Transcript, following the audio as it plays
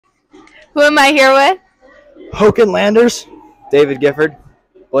Who am I here with? Hoken Landers, David Gifford,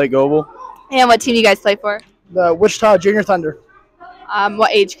 Blake Goebel. And what team you guys play for? the Wichita Junior Thunder.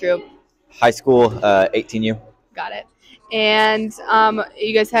 What age group? High school, 18U. Got it. And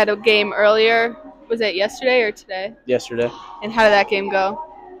you guys had a game earlier. Was it yesterday or today? Yesterday. And how did that game go?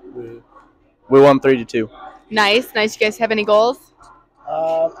 We won 3-2. Nice. You guys have any goals?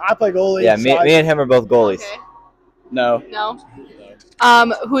 I play goalie. Yeah, me and him are both goalies. Okay. No, No.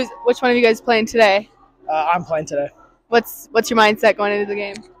 Which one of you guys playing today? I'm playing today. What's your mindset going into the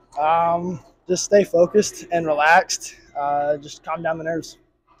game? Just stay focused and relaxed. Just calm down the nerves.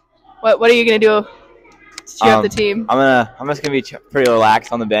 What are you gonna do to cheer up the team? I'm just gonna be pretty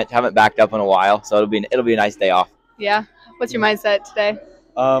relaxed on the bench. Haven't backed up in a while, so it'll be a nice day off. Yeah. What's your mindset today?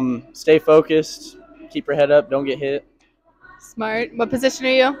 Stay focused. Keep your head up. Don't get hit. Smart. What position are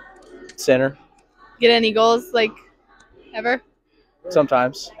you? Center. Get any goals ever?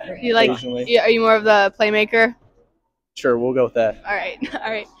 Sometimes. You like? Occasionally. Are you more of the playmaker? Sure, we'll go with that. All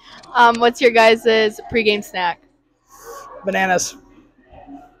right. What's your guys' pregame snack? Bananas.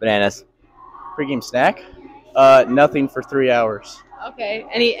 Bananas. Pre-game snack? Nothing for 3 hours. Okay.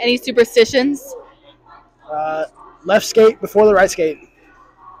 Any superstitions? Left skate before the right skate.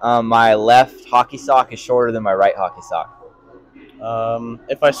 My left hockey sock is shorter than my right hockey sock.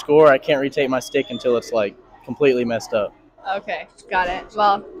 If I score, I can't retake my stick until it's like completely messed up. Okay, got it.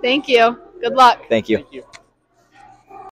 Well, thank you. Good luck. Thank you. Thank you.